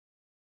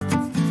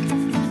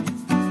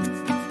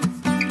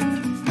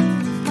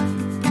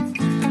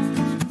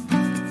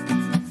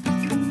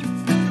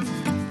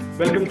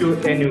Welcome to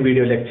a new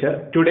video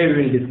lecture. Today we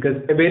will discuss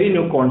a very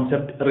new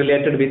concept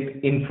related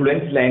with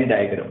influence line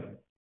diagram.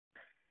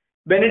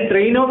 When a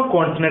train of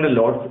continental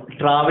loads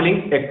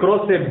traveling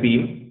across a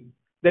beam,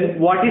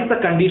 then what is the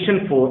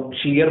condition for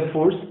shear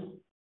force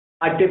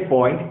at a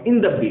point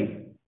in the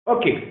beam?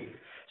 Okay,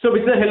 so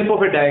with the help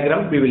of a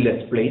diagram we will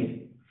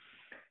explain.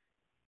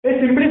 A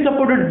simply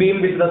supported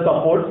beam with the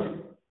supports,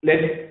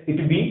 let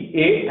it be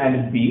A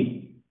and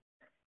B,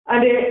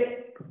 and a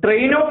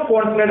train of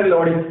continental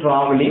load is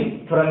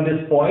traveling from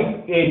this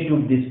point A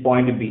to this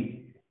point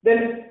B.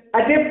 Then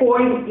at a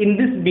point in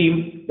this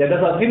beam, let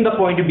us assume the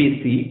point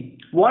B C,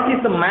 what is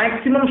the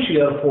maximum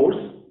shear force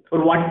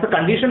or what is the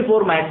condition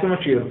for maximum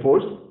shear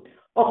force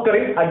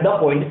occurring at the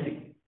point C?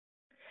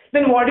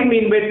 Then what do you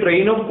mean by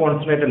train of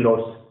continental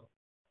loads?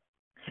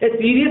 A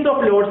series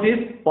of loads is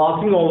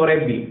passing over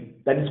a beam,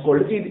 that is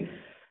called a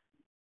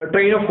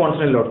train of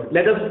continental loads.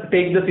 Let us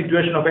take the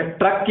situation of a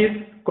truck is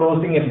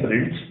crossing a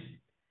bridge.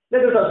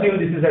 Let us assume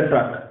this is a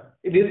truck.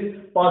 It is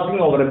passing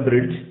over a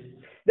bridge.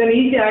 Then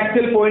each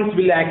axial points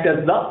will act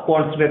as the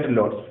continental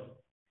loads.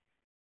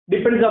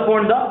 Depends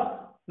upon the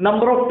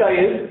number of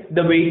tires,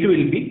 the weight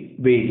will be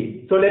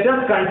varying. So let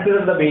us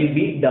consider the weight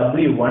be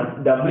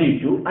W1,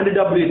 W2 and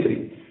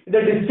W3.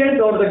 The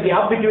distance or the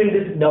gap between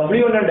this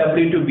W1 and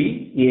W2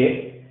 be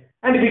A,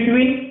 and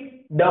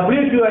between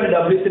W2 and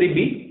W3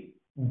 be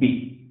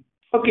B.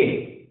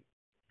 Okay.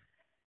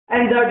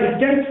 And the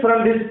distance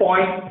from this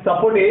point,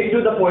 support A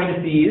to the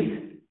point C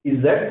is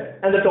Z,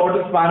 and the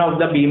total span of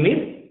the beam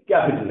is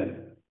capital L.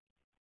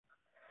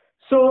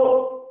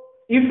 So,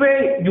 if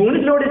a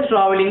unit load is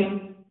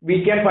traveling,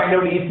 we can find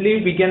out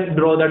easily, we can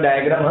draw the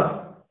diagram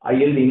of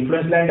IL, the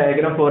influence line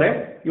diagram for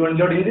a unit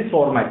load in this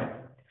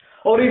format.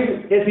 Or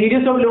if a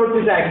series of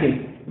loads is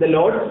acting, the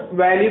load's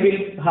value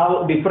will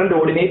have different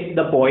ordinates,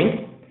 the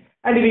point,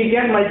 and we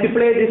can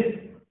multiply this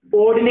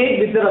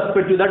ordinate with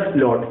respect to that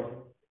load.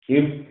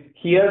 If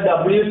here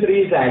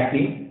W3 is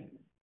acting,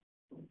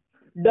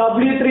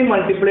 W3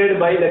 multiplied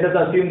by, let us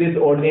assume this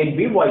ordinate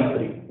be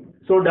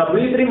Y3. So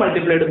W3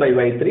 multiplied by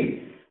Y3.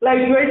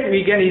 Likewise,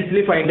 we can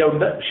easily find out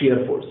the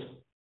shear force.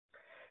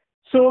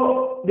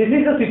 So this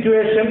is the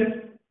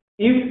situation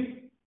if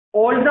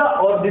all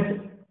this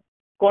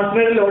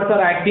continental loads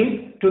are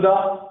acting to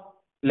the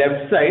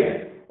left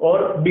side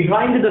or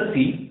behind the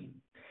C,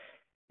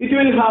 it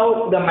will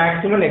have the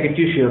maximum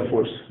negative shear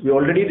force. We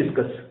already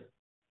discussed.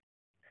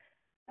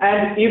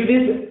 And if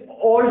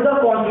all the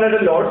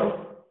continental loads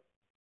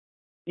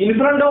in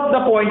front of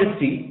the point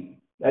C,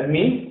 that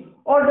means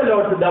all the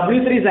loads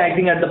W3 is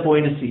acting at the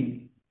point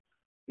C,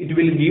 it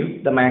will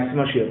give the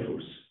maximum shear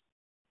force.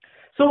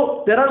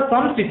 So there are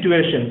some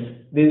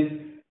situations,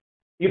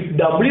 if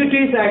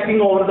W2 is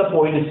acting over the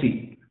point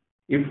C,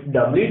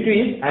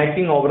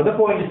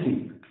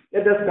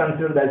 let us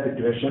consider that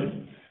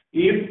situation.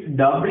 If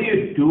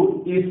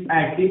W2 is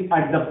acting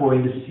at the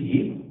point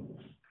C,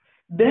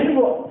 then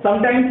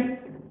sometimes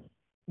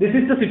this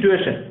is the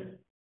situation.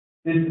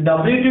 This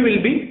W2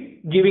 will be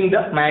giving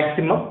the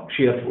maximum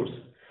shear force.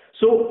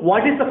 So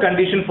what is the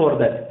condition for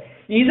that?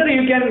 Either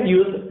you can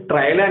use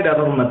trial and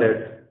error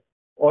method.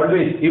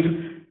 Always, if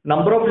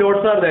number of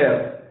loads are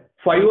there,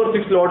 5 or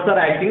 6 loads are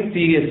acting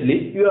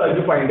seriously, you have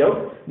to find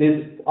out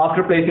this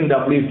after placing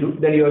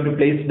W2, then you have to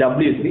place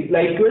W3.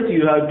 Likewise,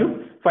 you have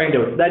to find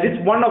out. That is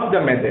one of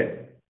the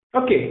method.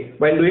 Okay,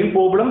 while doing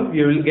problem,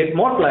 you will get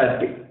more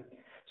clarity.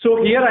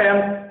 So here I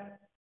am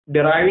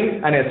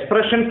deriving an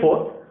expression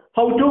for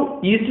how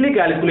to easily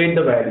calculate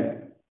the value.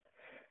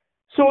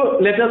 So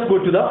let us go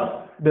to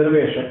the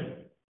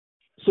derivation.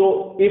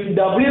 So if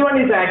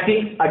W1 is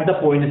acting at the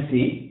point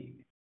C,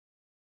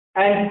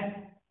 and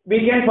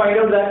we can find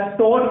out that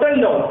total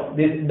load,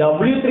 this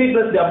W3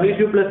 plus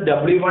W2 plus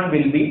W1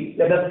 will be,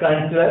 let us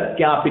consider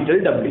capital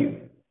W.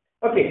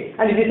 Okay,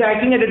 and it is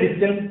acting at a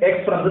distance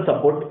x from the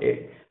support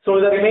A.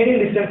 So the remaining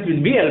distance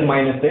will be L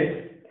minus x.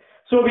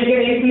 So we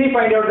can easily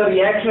find out the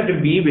reaction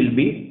at B will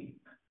be,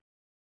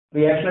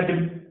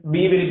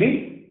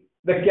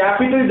 the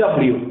capital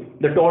W,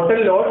 the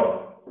total load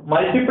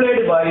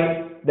multiplied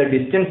by the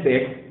distance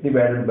x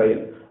divided by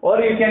L. Or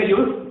you can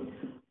use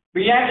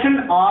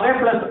reaction RA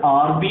plus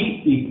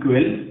RB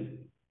equals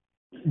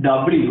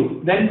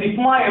W, then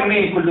sigma MA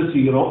equal to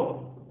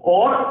 0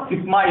 or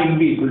sigma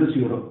MB equal to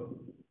 0.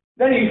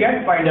 Then you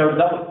can find out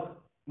the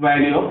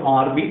value of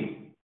RB,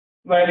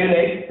 value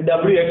like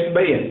Wx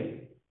by L.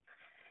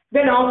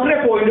 Then after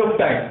a point of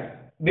time,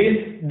 this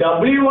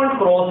W1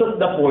 crosses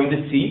the point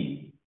C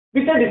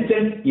with a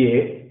distance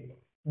A,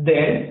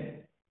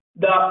 then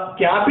the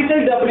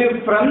capital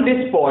W from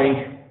this point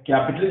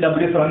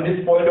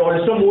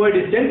also move a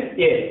distance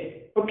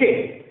A.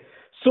 Okay.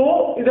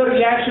 So the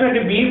reaction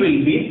at B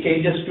will be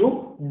changes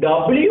to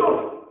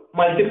W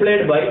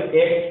multiplied by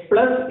X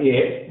plus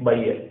A by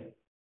L.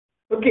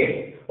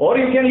 Okay. Or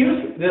you can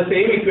use the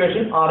same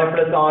equation RA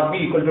plus RB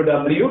equal to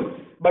W,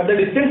 but the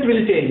distance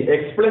will change.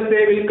 X plus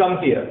A will come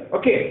here.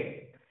 Okay.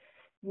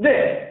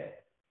 Then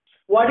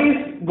what is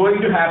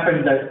going to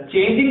happen? The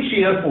change in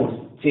shear force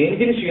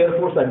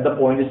at the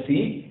point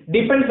C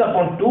depends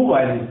upon two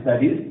values,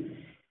 that is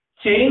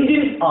change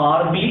in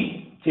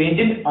RB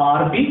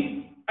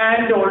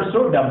and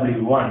also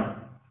W1.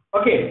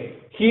 Okay,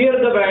 here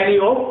the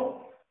value of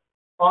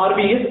RB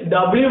is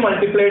W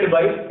multiplied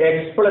by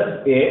X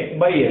plus A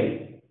by L.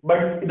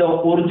 But the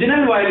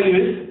original value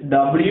is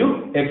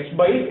W X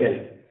by L.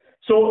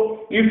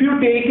 So if you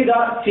take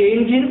the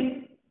change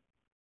in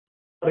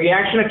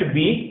reaction at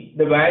B,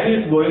 the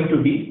value is going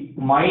to be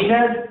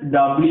minus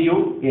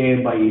W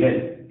A by L.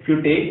 If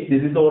you take,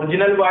 this is the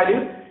original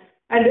value,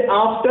 and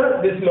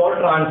after this load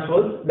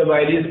transfers, the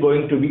value is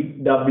going to be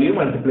W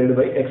multiplied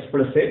by X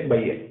plus A by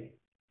L.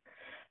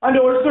 And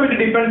also it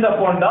depends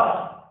upon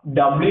the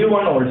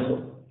W1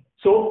 also.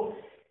 So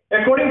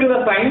according to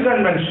the sign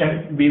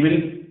convention, we will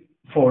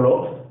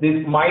follow this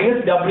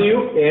minus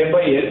W A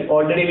by L.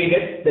 Already we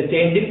get the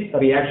change in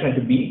reaction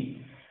at B,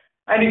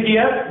 and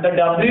here the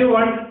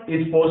W1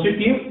 is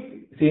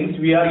positive since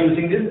we are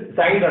using this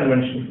sign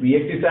convention.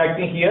 Vx is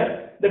acting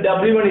here, the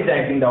W1 is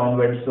acting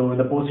downwards, so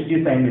the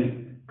positive sign will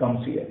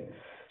comes here.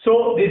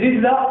 So this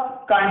is the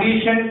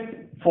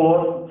condition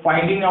for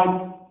finding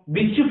out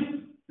which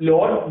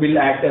load will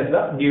act as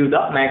the give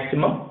the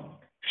maximum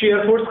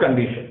shear force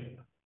condition.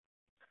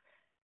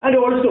 And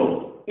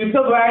also, if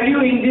the value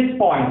in this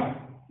point,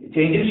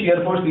 change in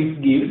shear force, is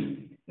gives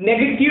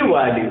negative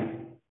value,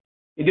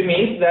 it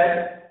means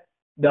that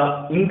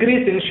the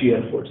increase in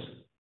shear force.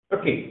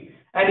 Okay,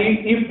 and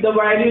if the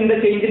value in the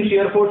change in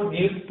shear force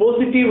gives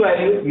positive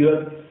value,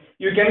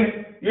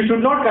 you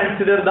should not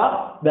consider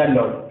the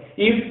load.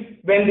 If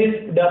when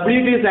this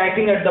W is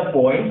acting at the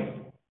point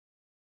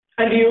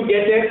and you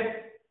get a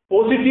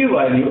positive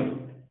value,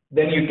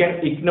 then you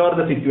can ignore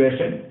the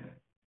situation.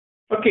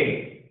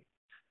 Okay,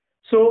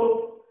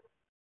 so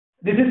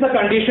this is the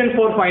condition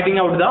for finding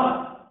out the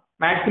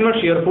maximum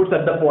shear force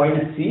at the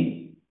point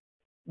C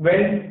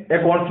when a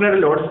constant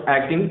load is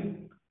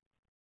acting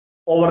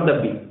over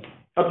the B.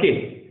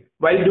 Okay,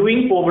 while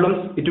doing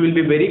problems, it will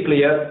be very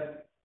clear.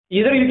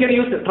 Either you can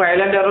use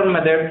trial and error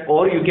method,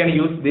 or you can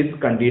use this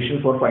condition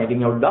for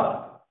finding out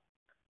the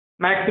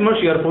maximum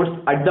shear force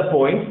at the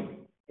point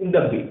in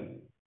the B.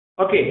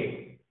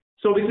 Okay,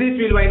 so with this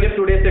we will wind up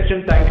today's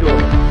section. Thank you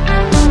all.